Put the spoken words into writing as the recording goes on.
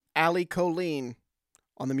Allie Colleen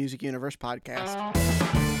on the Music Universe podcast.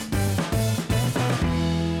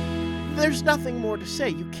 There's nothing more to say.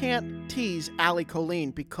 You can't tease Allie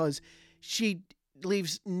Colleen because she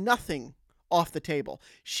leaves nothing off the table.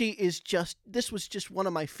 This was just one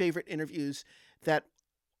of my favorite interviews that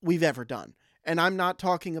we've ever done. And I'm not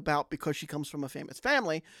talking about because she comes from a famous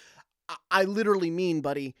family. I literally mean,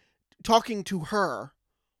 buddy, talking to her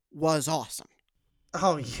was awesome.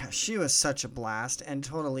 Oh, yeah, she was such a blast and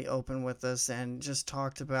totally open with us and just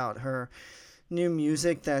talked about her new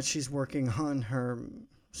music that she's working on, her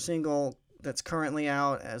single that's currently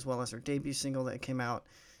out, as well as her debut single that came out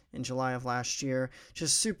in July of last year.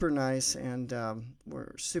 Just super nice, and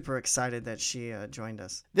we're super excited that she joined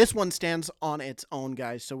us. This one stands on its own,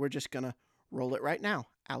 guys, so we're just going to roll it right now.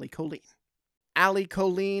 Allie Colleen. Allie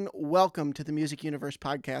Colleen, welcome to the Music Universe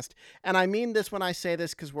podcast. And I mean this when I say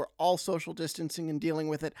this because we're all social distancing and dealing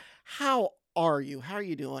with it. How are you? How are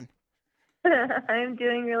you doing? I'm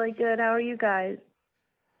doing really good. How are you guys?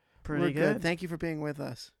 Pretty good. Thank you for being with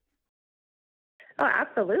us. Oh,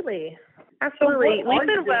 absolutely. Absolutely. We've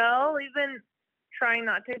been well. We've been trying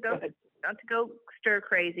not to go stir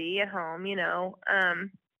crazy at home, you know. I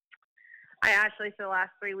actually, for the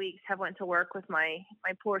last 3 weeks, have went to work with my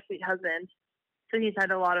poor sweet husband. So he's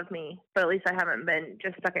had a lot of me, but at least I haven't been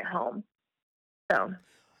just stuck at home. So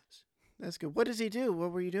that's good. What does he do?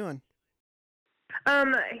 What were you doing?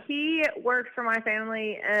 He works for my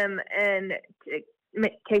family and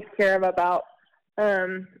takes care of about I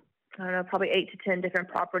don't know, probably 8 to 10 different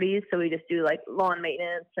properties. So we just do like lawn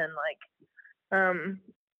maintenance and like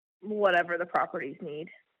whatever the properties need.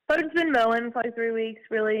 But it's been mowing for like 3 weeks.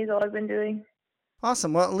 Really, is all I've been doing.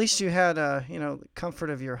 Awesome. Well, at least you had, the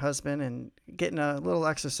comfort of your husband and getting a little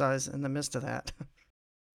exercise in the midst of that.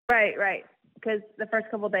 Right. Because the first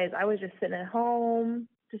couple of days I was just sitting at home,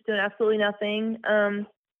 just doing absolutely nothing.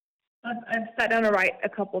 I've sat down to write a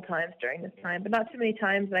couple times during this time, but not too many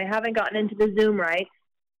times. And I haven't gotten into the Zoom right.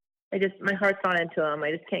 My heart's not into them.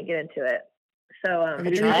 I just can't get into it. So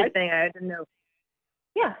it's a new thing. I didn't know.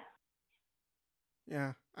 Yeah.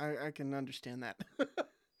 Yeah, I can understand that.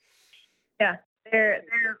 Yeah. They're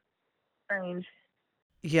strange.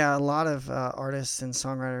 Yeah, a lot of artists and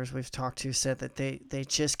songwriters we've talked to said that they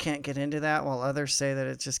just can't get into that, while others say that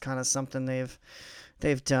it's just kind of something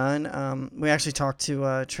they've done. We actually talked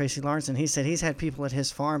to Tracy Lawrence, and he said he's had people at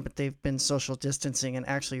his farm, but they've been social distancing and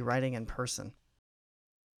actually writing in person.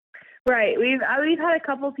 Right. We've had a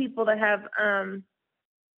couple people that have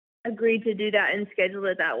agreed to do that and schedule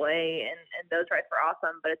it that way, and those rights were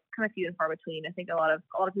awesome, but it's kind of few and far between. I think a lot of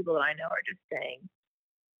people that I know are just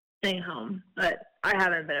staying home, but I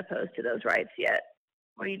haven't been opposed to those rights yet,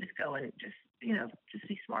 where you just go and just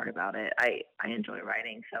be smart about it. I enjoy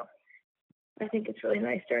writing, so I think it's really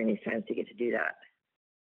nice during these times to get to do that.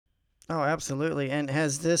 Oh, absolutely. And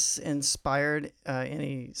has this inspired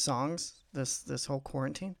any songs, this whole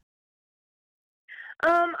quarantine?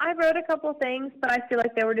 I wrote a couple things, but I feel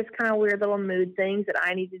like they were just kind of weird little mood things that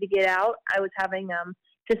I needed to get out. I was having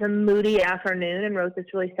just a moody afternoon and wrote this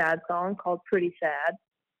really sad song called Pretty Sad.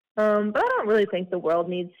 But I don't really think the world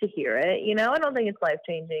needs to hear it. You know, I don't think it's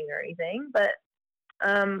life-changing or anything, but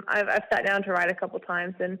I've sat down to write a couple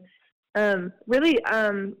times, and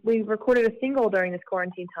we recorded a single during this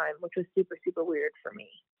quarantine time, which was super, super weird for me.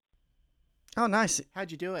 Oh, nice. How'd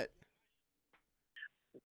you do it?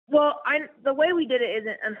 Well, the way we did it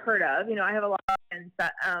isn't unheard of. You know, I have a lot of friends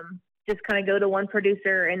that just kind of go to one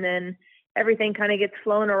producer, and then everything kind of gets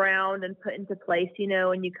flown around and put into place, you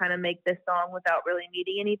know, and you kind of make this song without really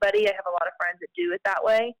meeting anybody. I have a lot of friends that do it that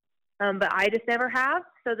way, but I just never have.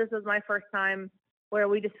 So this was my first time where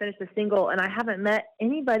we just finished a single, and I haven't met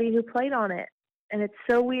anybody who played on it, and it's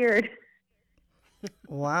so weird.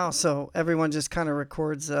 Wow. So everyone just kind of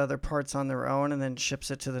records their parts on their own and then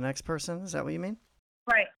ships it to the next person? Is that what you mean?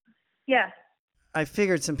 Right. Yeah. I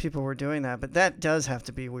figured some people were doing that, but that does have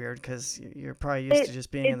to be weird because you're probably used to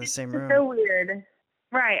just being in the same room. It's so weird.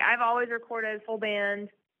 Right. I've always recorded full band,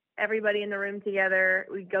 everybody in the room together.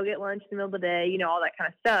 We'd go get lunch in the middle of the day, you know, all that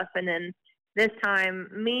kind of stuff. And then this time,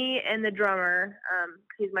 me and the drummer,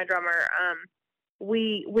 he's my drummer,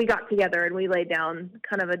 we got together and we laid down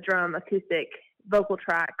kind of a drum acoustic vocal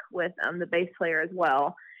track with the bass player as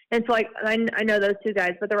well. And so I know those two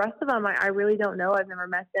guys, but the rest of them, I really don't know. I've never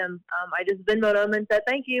met them. I just Venmoed them and said,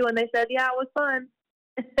 thank you. And they said, yeah, it was fun.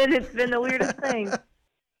 And it's been the weirdest thing.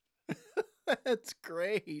 That's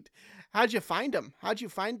great. How'd you find them? How'd you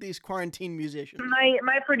find these quarantine musicians?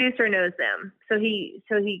 My producer knows them. So he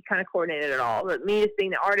kind of coordinated it all. But me just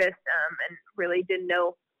being the artist and really didn't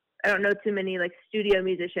know, I don't know too many like studio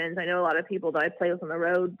musicians. I know a lot of people that I play with on the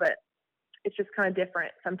road, but it's just kind of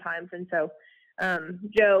different sometimes. And so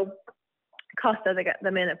Joe Costa,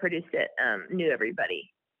 the man that produced it, knew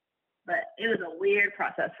everybody. But it was a weird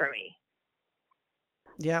process for me.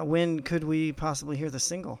 Yeah, when could we possibly hear the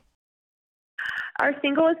single? Our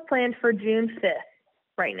single is planned for June 5th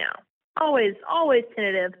right now. Always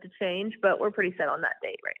tentative to change, but we're pretty set on that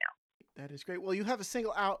date right now. That is great. Well, you have a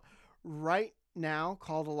single out right now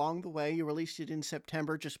called Along the Way. You released it in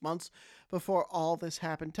September, just months before all this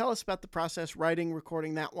happened. Tell us about the process, writing,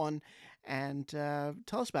 recording that one, and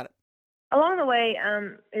tell us about it. Along the Way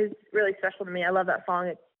is really special to me. I love that song.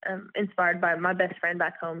 It's inspired by my best friend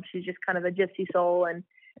back home. She's just kind of a gypsy soul, and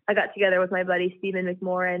I got together with my buddy Stephen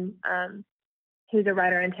McMorrin, who's a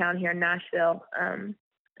writer in town here in Nashville, and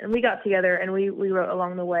we got together and we wrote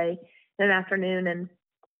Along the Way in an afternoon. And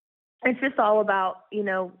it's just all about, you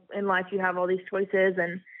know, in life you have all these choices,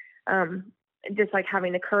 and just like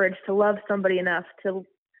having the courage to love somebody enough to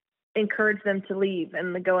encourage them to leave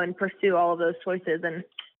and to go and pursue all of those choices, and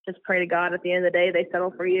just pray to God at the end of the day they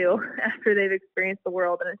settle for you after they've experienced the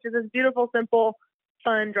world. And it's just this beautiful, simple,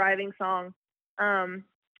 fun driving song.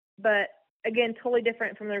 But again, totally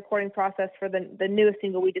different from the recording process for the newest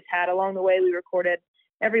single we just had. Along the Way, we recorded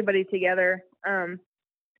everybody together in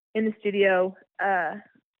the studio, and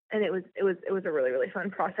it was a really, really fun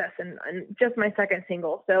process, and just my second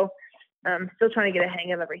single. So still trying to get a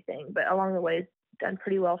hang of everything, but Along the Way is done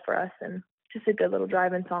pretty well for us, and just a good little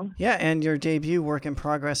drive-in song. Yeah, and your debut, Work in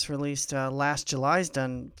Progress, released last July's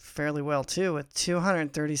done fairly well too, with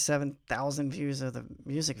 237,000 views of the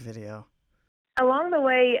music video. Along the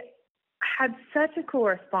Way had such a cool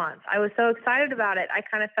response. I was so excited about it. I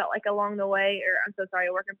kind of felt like Along the Way, or I'm so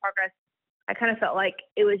sorry, Work in Progress, I kind of felt like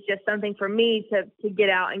it was just something for me to get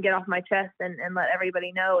out and get off my chest and let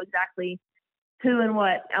everybody know exactly who and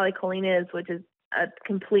what Allie Colleen is, which is a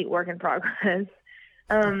complete work in progress.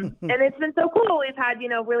 And it's been so cool. We've had, you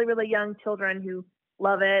know, really, really young children who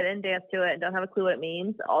love it and dance to it and don't have a clue what it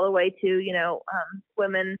means, all the way to, you know,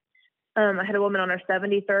 women. I had a woman on her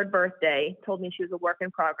 73rd birthday told me she was a work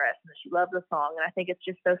in progress and that she loved the song. And I think it's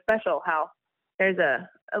just so special how there's a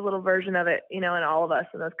little version of it, you know, in all of us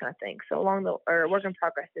and those kind of things. So Work in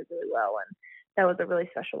Progress did really well. And that was a really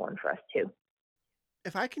special one for us too.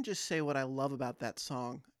 If I can just say what I love about that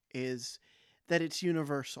song is that it's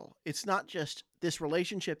universal. It's not just this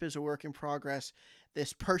relationship is a work in progress,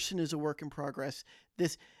 this person is a work in progress,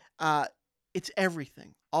 it's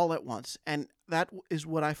everything all at once. And that is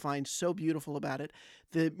what I find so beautiful about it.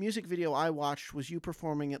 The music video I watched was you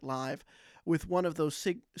performing it live with one of those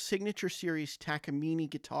signature series Takamine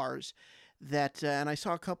guitars that, and I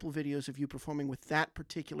saw a couple of videos of you performing with that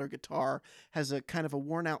particular guitar, has a kind of a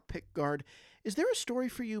worn out pick guard. Is there a story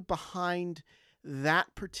for you behind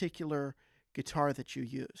that particular guitar that you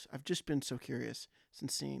use? I've just been so curious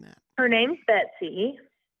since seeing that. Her name's Betsy.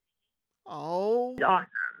 Oh. She's awesome.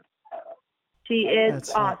 She is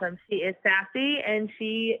That's awesome. She is sassy, and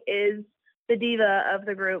she is the diva of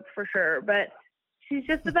the group for sure. But she's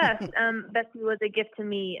just the best. Betsy was a gift to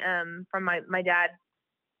me from my dad,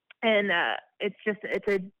 and it's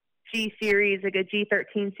a G series, like a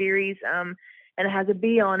G13 series, and it has a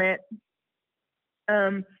B on it.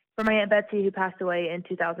 For my Aunt Betsy, who passed away in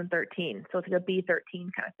 2013. So it's like a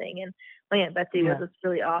B13 kind of thing. And my Aunt Betsy was this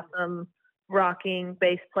really awesome rocking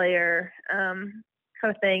bass player kind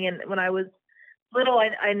of thing. And when I was little,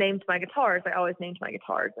 I named my guitars. I always named my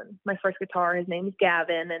guitars. And my first guitar, his name is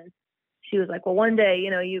Gavin. And she was like, well, one day,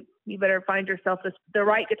 you know, you better find yourself the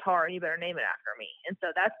right guitar and you better name it after me. And so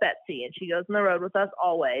that's Betsy. And she goes on the road with us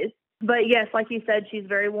always. But yes, like you said, she's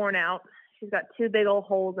very worn out. She's got 2 big old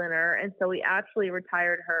holes in her. And so we actually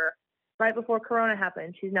retired her right before Corona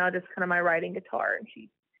happened. She's now just kind of my riding guitar. And she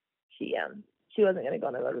wasn't going to go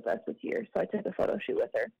on the road with us this year. So I took a photo shoot with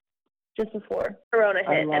her just before Corona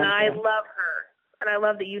hit. And I love her. And I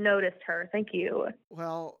love that you noticed her. Thank you.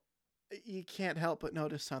 Well, you can't help but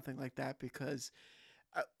notice something like that because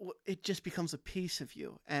it just becomes a piece of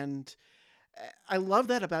you. And I love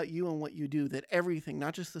that about you and what you do, that everything,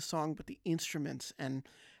 not just the song, but the instruments and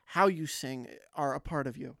how you sing are a part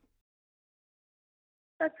of you.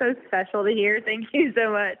 That's so special to hear. Thank you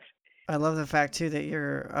so much. I love the fact too that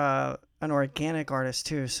you're an organic artist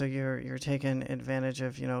too. So you're taking advantage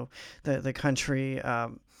of, you know, the country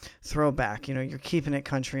throwback. You know, you're keeping it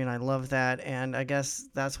country, and I love that. And I guess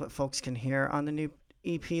that's what folks can hear on the new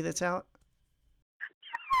EP that's out.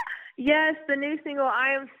 Yes, the new single.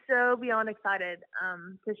 I am so beyond excited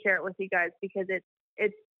to share it with you guys because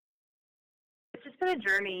it's just been a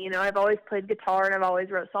journey. You know, I've always played guitar and I've always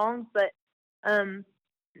wrote songs, but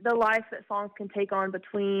the life that songs can take on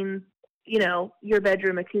between, you know, your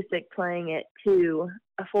bedroom acoustic playing it to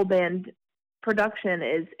a full band production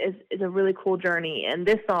is a really cool journey, and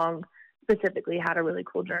this song specifically had a really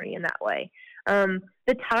cool journey in that way.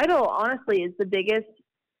 The title, honestly, is the biggest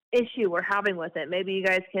issue we're having with it. Maybe you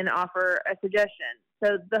guys can offer a suggestion.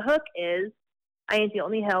 So the hook is "I Ain't the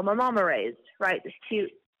Only Hell My Mama Raised," right? This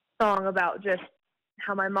cute song about just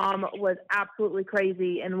how my mom was absolutely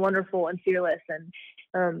crazy and wonderful and fearless, and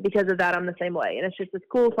because of that, I'm the same way. And it's just this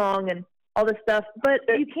cool song and all this stuff, but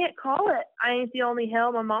you can't call it "I Ain't the Only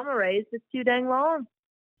Hell My Mama Raised." It's too dang long.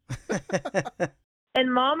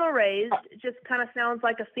 And "Mama Raised" just kind of sounds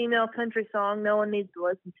like a female country song no one needs to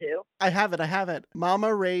listen to. I have it.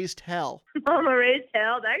 Mama Raised Hell. Mama Raised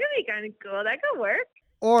Hell. That could be kind of cool. That could work.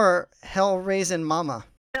 Or Hell Raisin' Mama.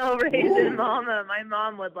 Hell Raising Mama. My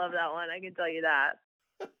mom would love that one. I can tell you that.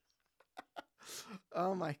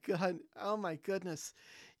 Oh my God. Oh my goodness.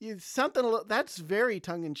 That's very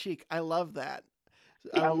tongue in cheek. I love that.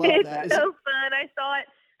 I love It's that. so fun. I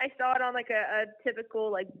saw it on like a typical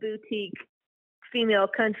like boutique female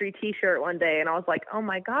country t-shirt one day, and I was like, oh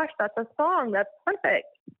my gosh, that's a song. That's perfect.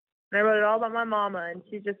 And I wrote it all about my mama, and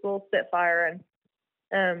she's just a little spitfire.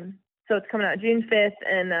 And so it's coming out June 5th,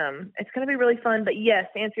 and it's going to be really fun. But yes,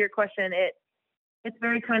 to answer your question, it's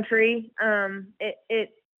very country.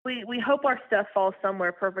 We hope our stuff falls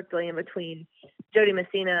somewhere perfectly in between Jody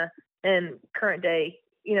Messina and current day,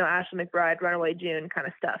 Ashley McBride, Runaway June kind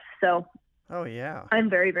of stuff. So, oh yeah, I'm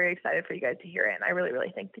very, very excited for you guys to hear it, and I really,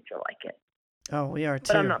 really think that you'll like it. Oh, we are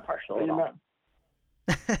too. But I'm not partial at all.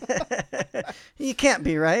 You can't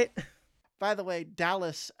be, right? By the way,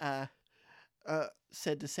 Dallas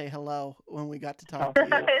said to say hello when we got to talk to you.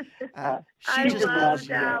 I love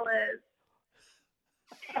Dallas.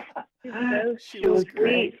 She's so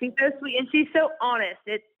sweet. She's so sweet, and she's so honest.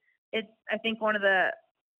 It's I think one of the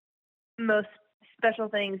most special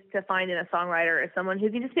things to find in a songwriter is someone who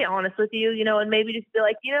can just be honest with you, and maybe just be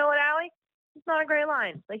like, you know what, Allie, it's not a great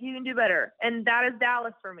line. Like, you can do better. And that is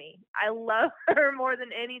Dallas for me. I love her more than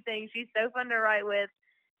anything. She's so fun to write with,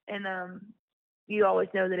 and you always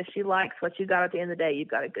know that if she likes what you got at the end of the day, you've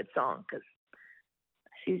got a good song, because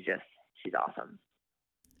she's awesome.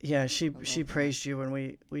 Yeah, she praised you when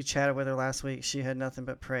we chatted with her last week. She had nothing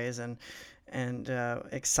but praise and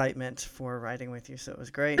excitement for writing with you. So it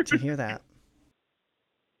was great to hear that.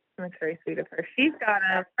 That's very sweet of her.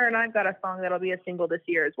 Her and I've got a song that'll be a single this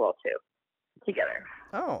year as well too, together.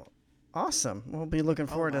 Oh, awesome! We'll be looking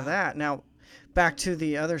forward to that. Now, back to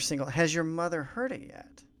the other single. Has your mother heard it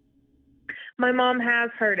yet? My mom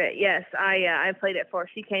has heard it. Yes, I played it for her.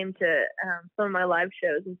 She came to some of my live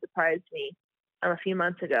shows and surprised me a few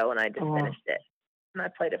months ago when I just finished it, and I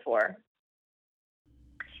played it for her.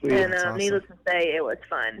 Sweet. And awesome. Needless to say, it was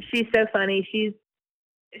fun. She's so funny. She's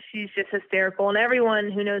just hysterical, and everyone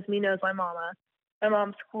who knows me knows my mama. My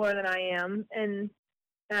mom's cooler than I am, and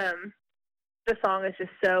the song is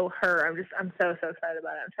just so her. I'm so excited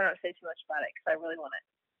about it. I'm trying not to say too much about it because I really want it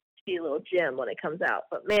to be a little gem when it comes out.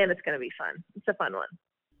 But man, it's going to be fun. It's a fun one.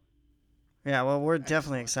 Yeah, well, we're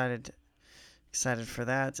definitely excited for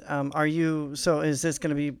that. Is this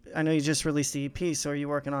going to be, I know you just released the EP, so are you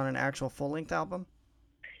working on an actual full-length album?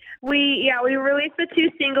 We released the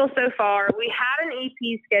 2 singles so far. We had an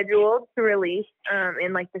EP scheduled to release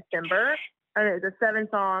in like December, and it was a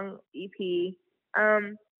 7-song EP.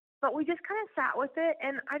 But we just kind of sat with it,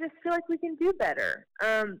 and I just feel like we can do better.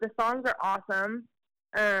 The songs are awesome,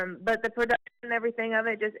 but the production and everything of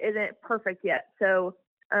it just isn't perfect yet. So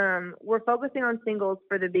we're focusing on singles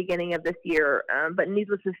for the beginning of this year. But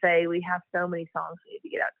needless to say, we have so many songs we need to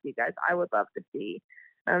get out to you guys. I would love to see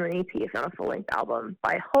an EP, if not a full-length album,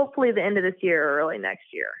 by hopefully the end of this year or early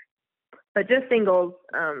next year. But just singles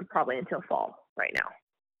probably until fall right now.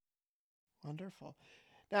 Wonderful.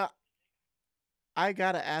 Now, I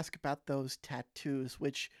got to ask about those tattoos,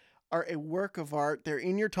 which are a work of art. They're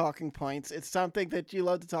in your talking points. It's something that you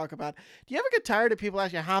love to talk about. Do you ever get tired of people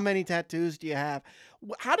asking you, how many tattoos do you have?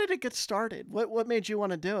 How did it get started? What made you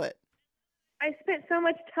want to do it? I spent so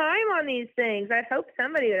much time on these things. I hope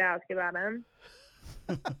somebody would ask about them.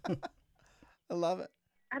 I love it.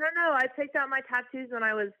 I don't know. I picked out my tattoos when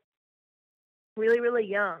I was really, really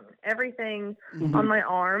young. Everything on my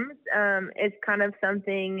arms is kind of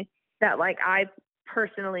something that like I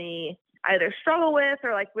personally either struggle with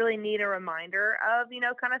or like really need a reminder of,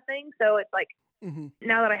 kind of thing. So it's like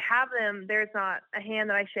now that I have them, there's not a hand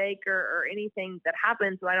that I shake or anything that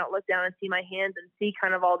happens, so I don't look down and see my hands and see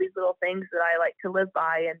kind of all these little things that I like to live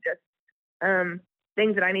by and just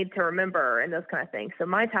things that I need to remember and those kind of things. So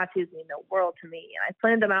my tattoos mean the world to me. And I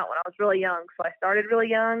planned them out when I was really young. So I started really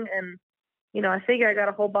young, and, I figure I got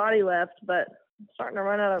a whole body left, but I'm starting to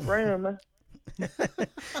run out of room.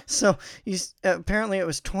 So apparently it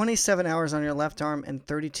was 27 hours on your left arm and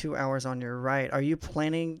 32 hours on your right. Are you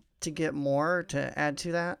planning to get more to add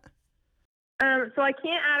to that? So I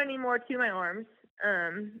can't add any more to my arms.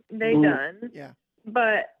 They done. Yeah.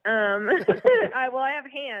 But I have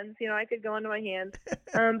hands. I could go into my hands.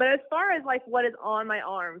 But as far as like what is on my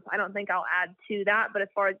arms, I don't think I'll add to that. But as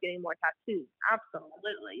far as getting more tattoos,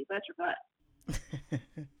 absolutely, you bet your butt.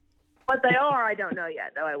 What they are, I don't know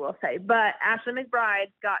yet, though. I will say. But Ashley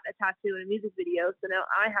McBride got a tattoo in a music video, so now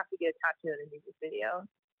I have to get a tattoo in a music video.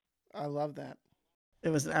 I love that. It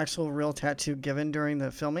was an actual real tattoo given during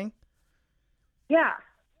the filming? Yeah.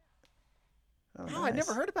 Oh, Oh, I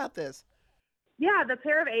never heard about this. Yeah, the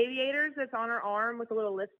pair of aviators that's on her arm with a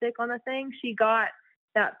little lipstick on the thing. She got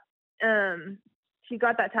that. She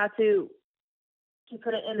got that tattoo. She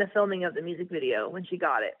put it in the filming of the music video when she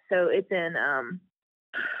got it. So it's in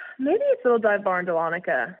maybe it's Little Dive Bar in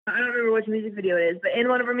Dahlonega. I don't remember which music video it is, but in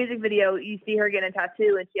one of her music videos, you see her get a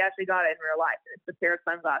tattoo, and she actually got it in real life. And it's the pair of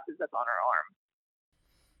sunglasses that's on her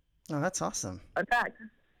arm. Oh, that's awesome. In fact,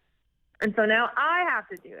 and so now I have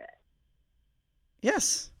to do it.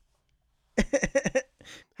 Yes.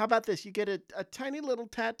 How about this? You get a tiny little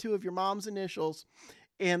tattoo of your mom's initials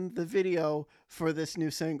in the video for this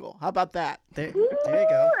new single. How about that? There you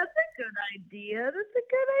go. That's a good idea. That's a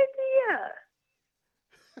good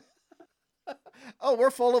idea. Oh,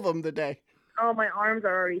 we're full of them today. Oh, my arms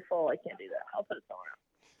are already full. I can't do that. I'll put it somewhere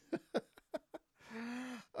else.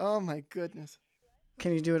 Oh, my goodness.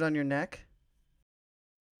 Can you do it on your neck?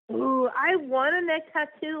 Ooh, I want a neck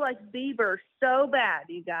tattoo like Bieber so bad,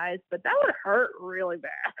 you guys, but that would hurt really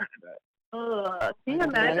bad. Can you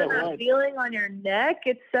imagine that feeling on your neck?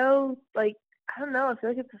 It's so, like, I don't know. I feel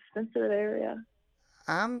like it's a sensitive area.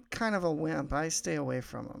 I'm kind of a wimp. I stay away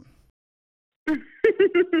from them.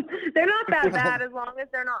 They're not that bad as long as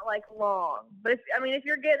they're not, like, long. But, if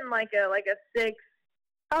you're getting, like a 6,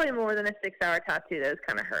 probably more than a 6-hour tattoo, those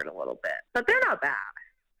kind of hurt a little bit. But they're not bad.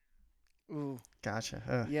 Ooh.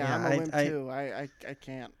 Gotcha. Yeah, I'm a wimp too. I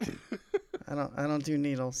can't. I don't do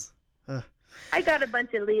needles. I got a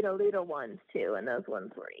bunch of little ones too, and those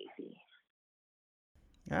ones were easy.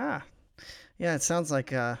 Yeah, it sounds like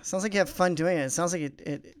you have fun doing it. It sounds like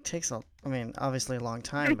it takes obviously a long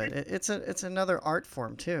time, but it's another art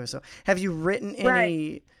form too. So, have you written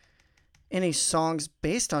any songs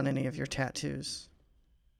based on any of your tattoos?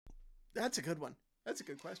 That's a good one. That's a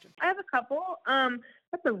good question. I have a couple.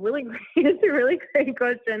 That's a really great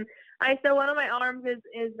question. So one of my arms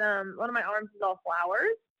is all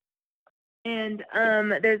flowers, and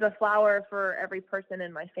there's a flower for every person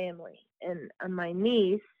in my family. And my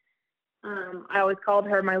niece, I always called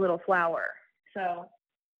her my little flower. So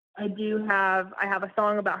I have a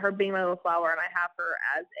song about her being my little flower, and I have her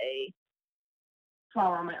as a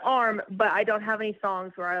flower on my arm. But I don't have any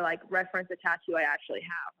songs where I like reference a tattoo I actually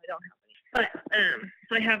have. I don't have any. But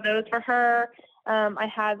so I have those for her. I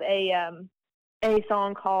have a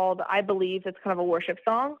song called I Believe. It's kind of a worship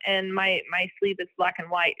song, and my sleeve that's black and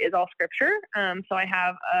white is all scripture. So I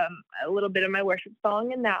have a little bit of my worship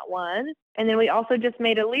song in that one. And then we also just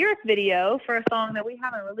made a lyric video for a song that we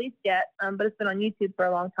haven't released yet, but it's been on YouTube for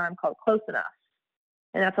a long time called Close Enough.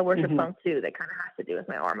 And that's a worship song too that kind of has to do with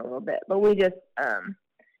my arm a little bit. But we just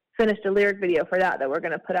finished a lyric video for that we're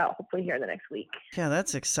going to put out hopefully here in the next week. Yeah,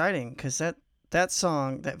 that's exciting because that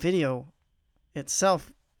song, that video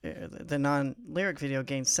itself, the non-lyric video,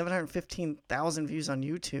 gained 715,000 views on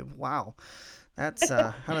YouTube. Wow, that's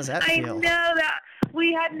how does that feel? I know that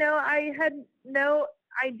I had no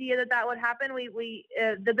idea that would happen. We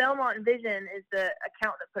the Belmont Vision is the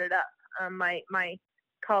account that put it up. My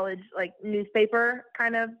college newspaper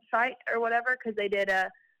kind of site or whatever, because they did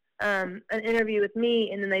an interview with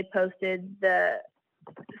me, and then they posted the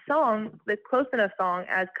song, the Close Enough song,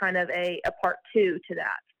 as kind of a part 2 to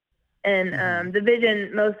that. And the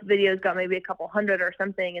Vision, most videos got maybe a couple hundred or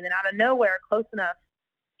something, and then out of nowhere, Close Enough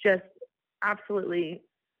just absolutely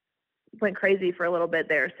went crazy for a little bit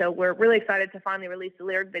there. So we're really excited to finally release the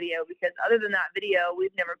lyric video, because other than that video,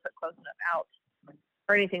 we've never put Close Enough out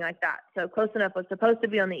or anything like that. So Close Enough was supposed to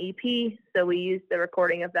be on the EP, so we used the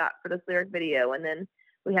recording of that for this lyric video, and then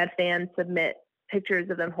we had fans submit pictures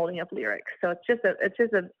of them holding up lyrics. So it's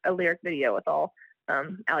just a lyric video with all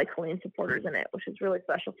Allie Colleen supporters in it, which is really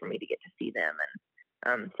special for me to get to see them.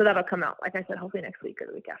 And so that'll come out, like I said, hopefully next week or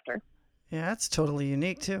the week after. Yeah, that's totally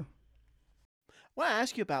unique too. I want to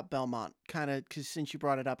ask you about Belmont, kind of, because since you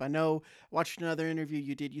brought it up, I know I watched another interview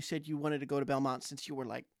you did. You said you wanted to go to Belmont since you were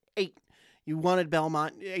like 8. You wanted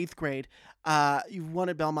Belmont, 8th grade. You've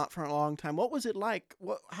wanted Belmont for a long time. What was it like?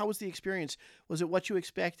 How was the experience? Was it what you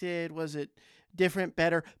expected? Was it different,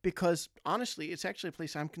 better, because honestly, it's actually a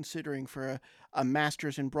place I'm considering for a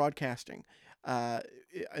master's in broadcasting, uh,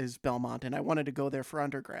 is Belmont, and I wanted to go there for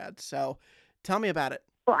undergrad. So tell me about it.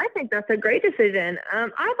 Well, I think that's a great decision.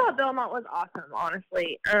 I thought Belmont was awesome,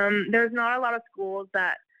 honestly. There's not a lot of schools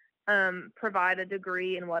that provide a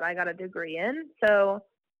degree in what I got a degree in. So,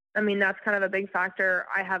 I mean, that's kind of a big factor.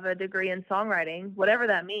 I have a degree in songwriting, whatever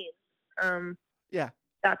that means. Um, Yeah.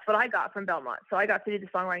 that's what I got from Belmont. So I got to do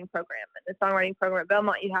the songwriting program. And the songwriting program at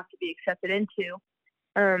Belmont, you have to be accepted into.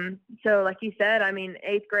 So like you said, I mean,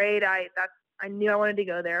 8th grade, I knew I wanted to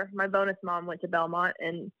go there. My bonus mom went to Belmont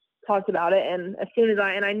and talked about it. And as soon as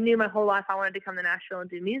I knew my whole life I wanted to come to Nashville and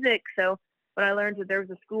do music. So when I learned that there was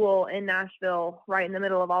a school in Nashville right in the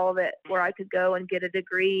middle of all of it where I could go and get a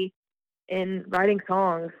degree in writing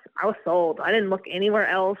songs, I was sold. I didn't look anywhere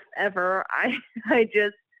else ever.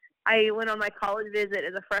 I went on my college visit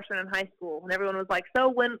as a freshman in high school, and everyone was like, "So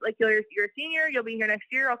when, like, you're a senior, you'll be here next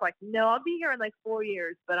year?" I was like, "No, I'll be here in like 4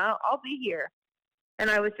 years, but I'll be here." And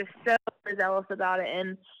I was just so zealous about it.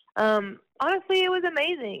 And honestly, it was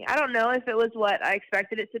amazing. I don't know if it was what I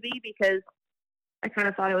expected it to be, because I kind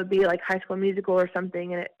of thought it would be like High School Musical or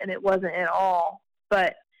something, and it wasn't at all.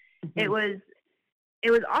 But it was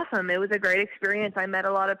awesome. It was a great experience. I met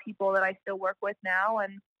a lot of people that I still work with now,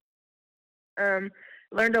 and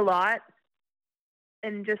learned a lot,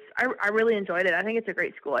 and just I really enjoyed it. I think it's a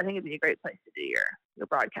great school. I think it'd be a great place to do your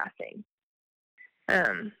broadcasting,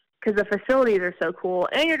 because the facilities are so cool,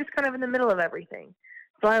 and you're just kind of in the middle of everything.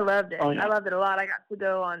 So I loved it. Oh, yeah. I loved it a lot. I got to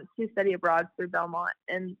go on 2 study abroads through Belmont,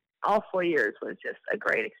 and all 4 years was just a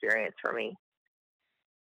great experience for me.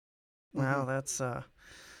 Wow, that's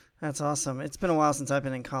awesome. It's been a while since I've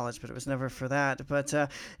been in college, but it was never for that. But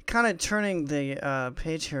kind of turning the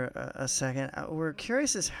page here a second, we're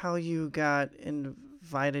curious as how you got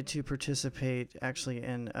invited to participate actually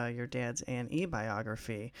in your dad's A&E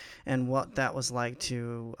biography, and what that was like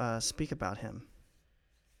to speak about him.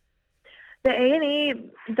 The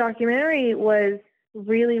A&E documentary was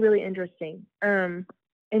really, really interesting. And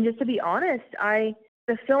just to be honest,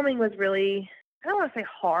 the filming was really, I don't want to say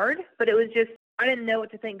hard, but it was just, I didn't know what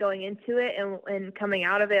to think going into it, and coming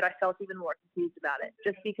out of it, I felt even more confused about it,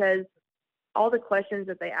 just because all the questions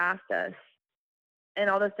that they asked us and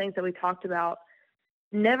all those things that we talked about,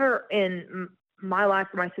 never in my life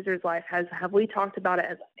or my sister's life have we talked about it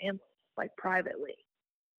as a family, like privately.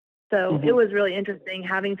 So it was really interesting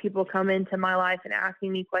having people come into my life and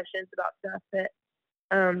asking me questions about stuff that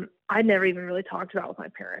I'd never even really talked about with my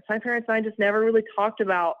parents. My parents and I just never really talked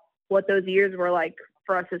about what those years were like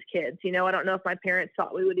for us as kids. You know, I don't know if my parents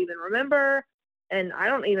thought we would even remember, and I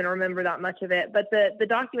don't even remember that much of it. But the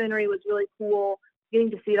documentary was really cool, getting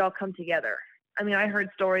to see it all come together. I mean, I heard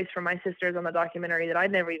stories from my sisters on the documentary that I'd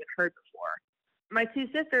never even heard before. My 2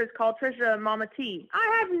 sisters called Trisha Mama T.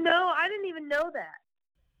 I didn't even know that.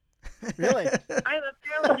 Really? I'm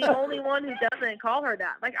apparently the only one who doesn't call her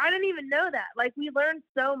that. Like, I didn't even know that. Like, we learned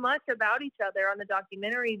so much about each other on the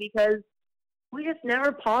documentary because we just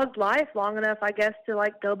never paused life long enough, I guess, to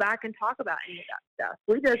like go back and talk about any of that stuff.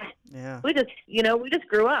 We just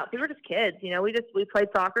grew up. We were just kids, we played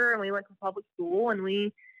soccer and we went to public school, and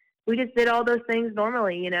we just did all those things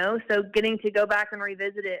normally, so getting to go back and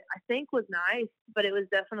revisit it, I think, was nice, but it was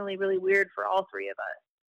definitely really weird for all 3 of us.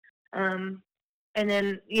 And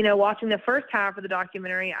then, watching the first half of the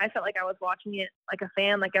documentary, I felt like I was watching it like a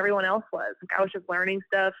fan, like everyone else was. Like, I was just learning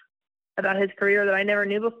stuff about his career that I never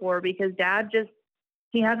knew before, because Dad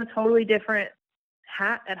he has a totally different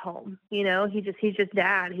hat at home. He's just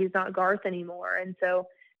Dad. He's not Garth anymore. And so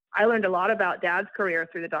I learned a lot about Dad's career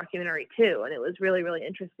through the documentary too. And it was really, really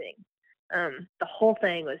interesting. The whole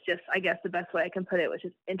thing was just, I guess the best way I can put it, was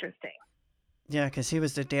just interesting. Yeah, because he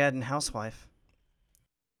was the dad and housewife.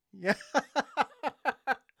 Yeah.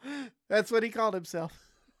 That's what he called himself.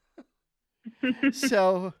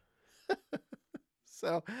 So,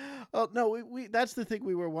 oh no, we that's the thing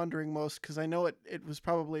we were wondering most, because I know it was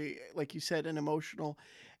probably, like you said, an emotional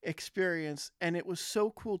experience, and it was so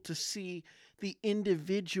cool to see the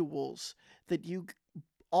individuals that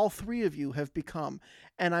all 3 of you have become.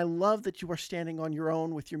 And I love that you are standing on your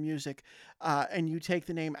own with your music, and you take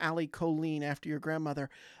the name Allie Colleen after your grandmother.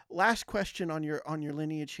 Last question on your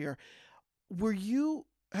lineage here.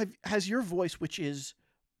 Has your voice, which is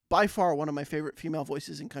by far one of my favorite female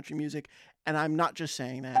voices in country music, and I'm not just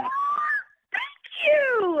saying that. Thank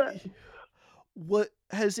you. What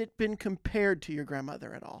has it been compared to your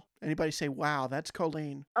grandmother at all? Anybody say, "Wow, that's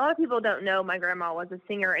Colleen"? A lot of people don't know my grandma was a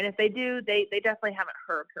singer, and if they do, they definitely haven't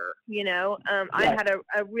heard her. I had a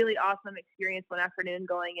really awesome experience one afternoon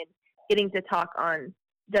going and getting to talk on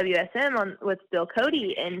WSM with Bill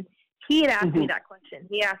Cody, and he had asked me Mhm. that question.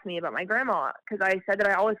 He asked me about my grandma because I said that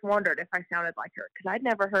I always wondered if I sounded like her because I'd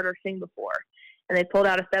never heard her sing before. And they pulled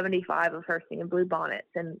out a 75 of her singing Blue Bonnets,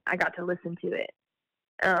 and I got to listen to it.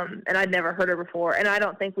 And I'd never heard her before. And I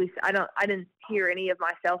don't think I didn't hear any of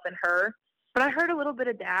myself in her, but I heard a little bit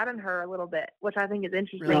of Dad in her a little bit, which I think is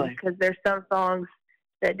interesting Really? because there's some songs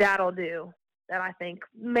that Dad will do that I think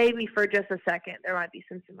maybe for just a second there might be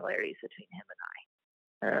some similarities between him and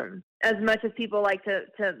I. As much as people like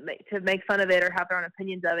to make fun of it or have their own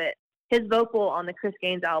opinions of it, his vocal on the Chris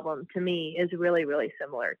Gaines album to me is really, really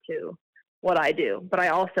similar to what I do. But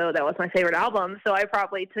that was my favorite album, so I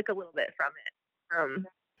probably took a little bit from it,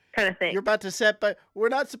 kind of thing. You're about to set, but we're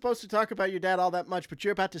not supposed to talk about your dad all that much, but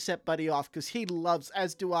you're about to set Buddy off because he loves,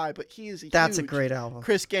 as do I, but he is That's a huge great album.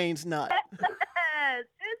 Chris Gaines nut. Yes,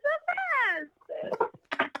 it's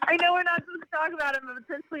the best. I know we're not supposed to talk about him, but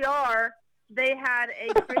since we are, they had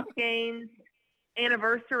a Chris Gaines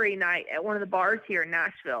anniversary night at one of the bars here in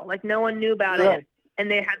Nashville. Like no one knew about it,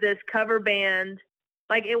 and they had this cover band.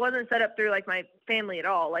 Like it wasn't set up through like my family at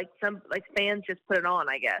all. Like some like fans just put it on,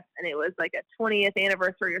 I guess, and it was like a 20th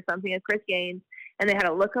anniversary or something of Chris Gaines, and they had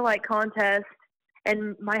a look-alike contest.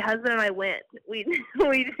 And my husband and I went. We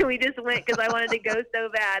just went because I wanted to go so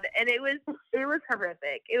bad, and it was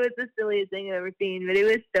horrific. It was the silliest thing I've ever seen, but it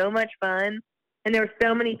was so much fun. And there were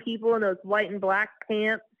so many people in those white and black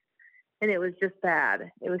pants, and it was just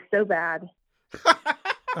bad. It was so bad.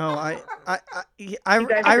 Oh, You I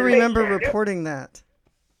guys I should remember make that. reporting that.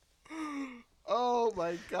 Oh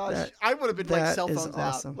my gosh. That- I would have been like that cell is phones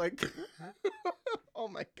awesome. out. Like, oh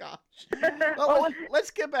my gosh. What Well, was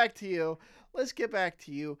let's get back to you.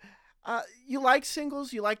 You like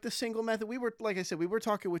singles? You like the single method? Like I said, we were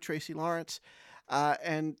talking with Tracy Lawrence,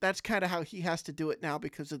 and that's kind of how he has to do it now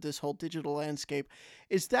because of this whole digital landscape.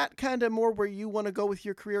 Is that kind of more where you want to go with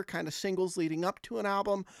your career, kind of singles leading up to an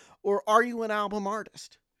album, or are you an album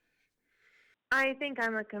artist? I think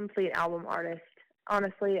I'm a complete album artist.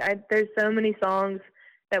 Honestly, there's so many songs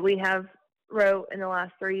that we have wrote in the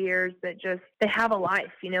last 3 years that just they have a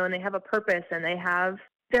life, and they have a purpose, and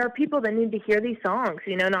there are people that need to hear these songs,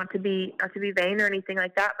 not to be vain or anything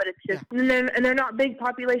like that, but it's just and they're not big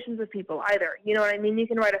populations of people either. You know what I mean? You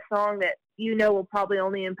can write a song that will probably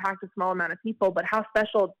only impact a small amount of people, but how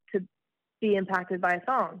special to be impacted by a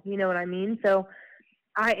song. You know what I mean? So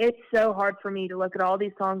it's so hard for me to look at all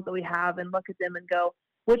these songs that we have and look at them and go,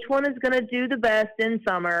 which one is going to do the best in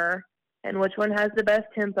summer and which one has the best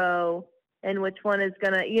tempo and which one is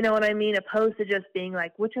going to, you know what I mean? Opposed to just being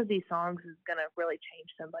like, which of these songs is going to really change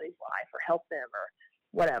somebody's life or help them or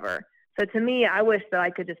whatever. So to me, I wish that I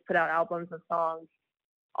could just put out albums of songs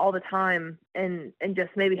all the time and just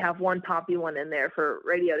maybe have one poppy one in there for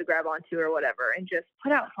radio to grab onto or whatever and just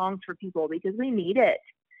put out songs for people because we need it.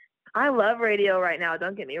 I love radio right now.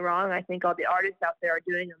 Don't get me wrong. I think all the artists out there are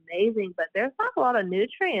doing amazing, but there's not a lot of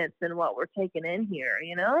nutrients in what we're taking in here,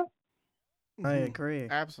 I agree.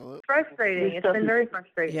 Absolutely. Frustrating. It's been very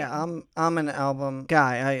frustrating. Yeah, I'm an album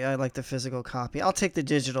guy. I like the physical copy. I'll take the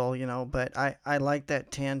digital, but I like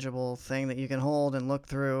that tangible thing that you can hold and look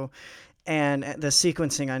through. And the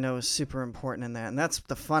sequencing I know is super important in that. And that's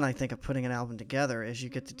the fun, I think, of putting an album together is you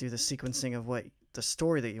get to do the sequencing of the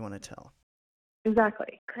story that you want to tell.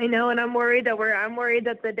 Exactly. I know, and I'm worried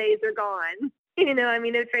that the days are gone.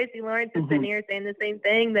 If Tracy Lawrence is sitting here saying the same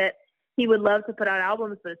thing, that he would love to put out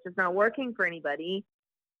albums, but it's just not working for anybody,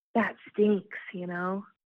 that stinks, Yeah.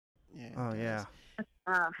 Oh, yeah. That's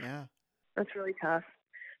tough. Yeah. That's really tough.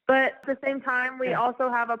 But at the same time, we also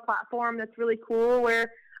have a platform that's really cool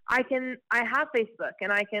where I have Facebook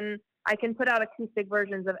and I can put out acoustic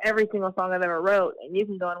versions of every single song I've ever wrote, and you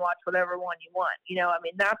can go and watch whatever one you want.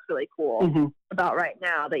 That's really cool about right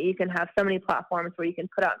now, that you can have so many platforms where you can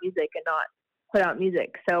put out music and not put out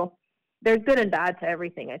music. So there's good and bad to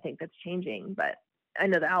everything, I think, that's changing. But I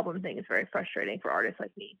know the album thing is very frustrating for artists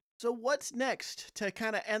like me. So what's next to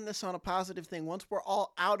kind of end this on a positive thing? Once we're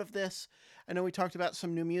all out of this, I know we talked about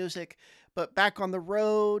some new music, but back on the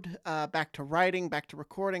road, back to writing, back to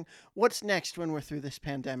recording. What's next when we're through this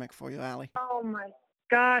pandemic for you, Allie? Oh my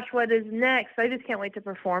gosh, what is next? I just can't wait to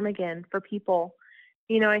perform again for people.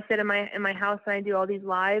 I sit in my house and I do all these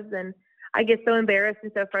lives, and I get so embarrassed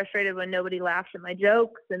and so frustrated when nobody laughs at my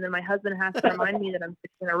jokes, and then my husband has to remind me that I'm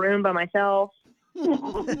sitting in a room by myself.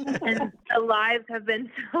 And the lives have been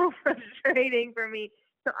so frustrating for me.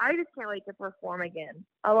 So I just can't wait to perform again.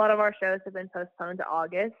 A lot of our shows have been postponed to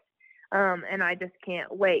August, and I just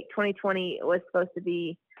can't wait. 2020 was supposed to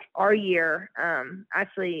be our year.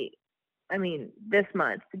 This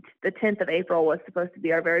month, the 10th of April was supposed to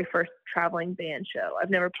be our very first traveling band show. I've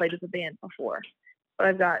never played with a band before. But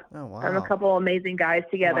I've got a couple amazing guys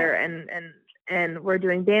together, and we're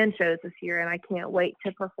doing band shows this year, and I can't wait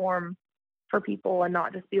to perform for people and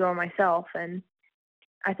not just be by myself. And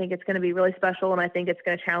I think it's going to be really special, and I think it's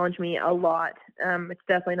going to challenge me a lot. It's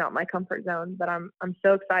definitely not my comfort zone, but I'm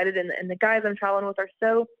so excited, and the guys I'm traveling with are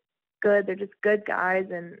so good. They're just good guys,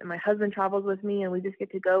 and my husband travels with me, and we just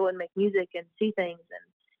get to go and make music and see things.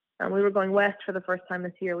 And we were going west for the first time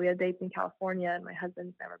this year. We had dates in California, and my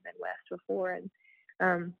husband's never been west before, and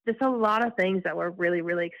just a lot of things that we're really,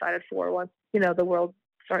 really excited for once, the world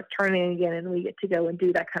starts turning again and we get to go and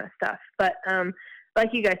do that kind of stuff. But like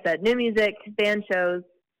you guys said, new music, band shows,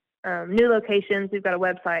 new locations. We've got a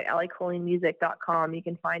website, alliecolleenmusic.com. You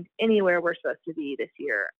can find anywhere we're supposed to be this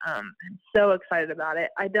year. I'm so excited about it.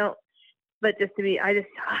 I just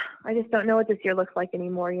don't know what this year looks like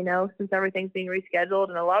anymore, since everything's being rescheduled,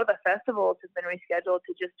 and a lot of the festivals have been rescheduled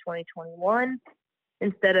to just 2021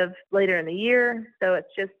 instead of later in the year. So it's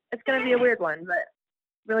going to be a weird one, but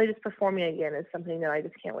really just performing again is something that I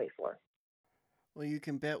just can't wait for. Well, you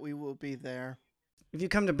can bet we will be there. If you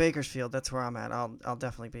come to Bakersfield, that's where I'm at. I'll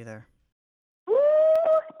definitely be there.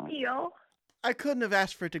 Ooh, deal. I couldn't have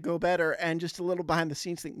asked for it to go better. And just a little behind the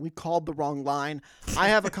scenes thing, we called the wrong line. I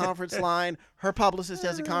have a conference line. Her publicist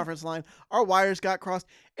has a conference line. Our wires got crossed.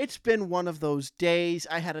 It's been one of those days.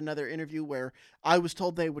 I had another interview where I was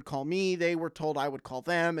told they would call me. They were told I would call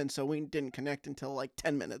them. And so we didn't connect until like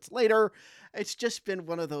 10 minutes later. It's just been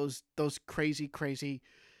one of those crazy, crazy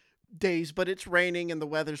days. But it's raining and the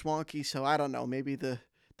weather's wonky. So I don't know. Maybe the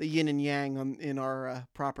yin and yang in our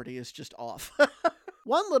property is just off.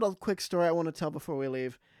 One little quick story I want to tell before we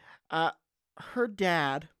leave. Her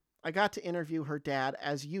dad, I got to interview her dad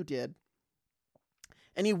as you did,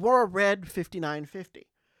 and he wore a red 5950.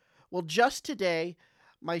 Well, just today,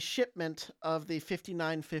 my shipment of the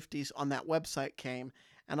 5950s on that website came,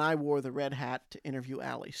 and I wore the red hat to interview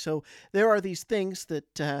Allie. So there are these things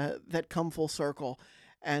that come full circle,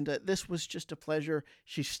 and this was just a pleasure.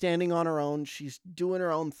 She's standing on her own. She's doing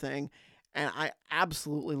her own thing, and I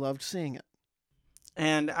absolutely loved seeing it.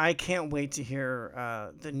 And I can't wait to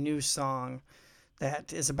hear the new song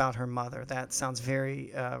that is about her mother. That sounds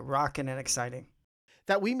very rocking and exciting.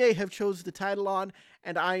 That we may have chose the title on,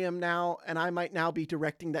 and I might now be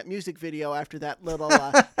directing that music video after that little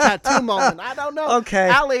tattoo moment. I don't know. Okay,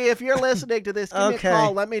 Allie, if you're listening to this, give me a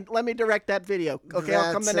call. Let me direct that video. Okay,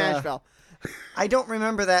 I'll come to Nashville. I don't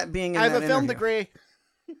remember that being in I that have a film interview. degree.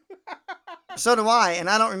 So do I, and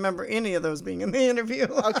I don't remember any of those being in the interview.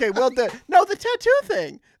 Okay, well, the tattoo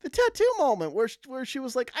thing, the tattoo moment where she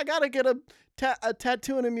was like, I gotta get a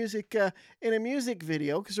tattoo in a music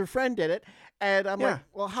video because her friend did it, and I'm like,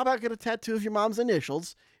 well, how about get a tattoo of your mom's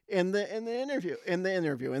initials in the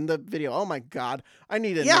video? Oh my God, I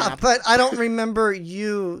need a nap. But I don't remember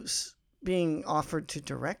you being offered to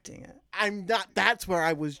directing it. I'm not. That's where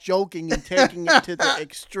I was joking and taking it to the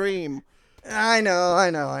extreme. I know.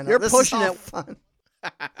 You're this pushing is all it. Fun.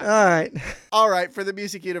 All right. For the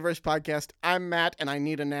Music Universe podcast, I'm Matt, and I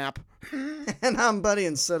need a nap. And I'm Buddy,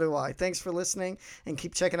 and so do I. Thanks for listening, and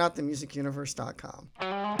keep checking out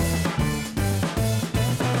themusicuniverse.com.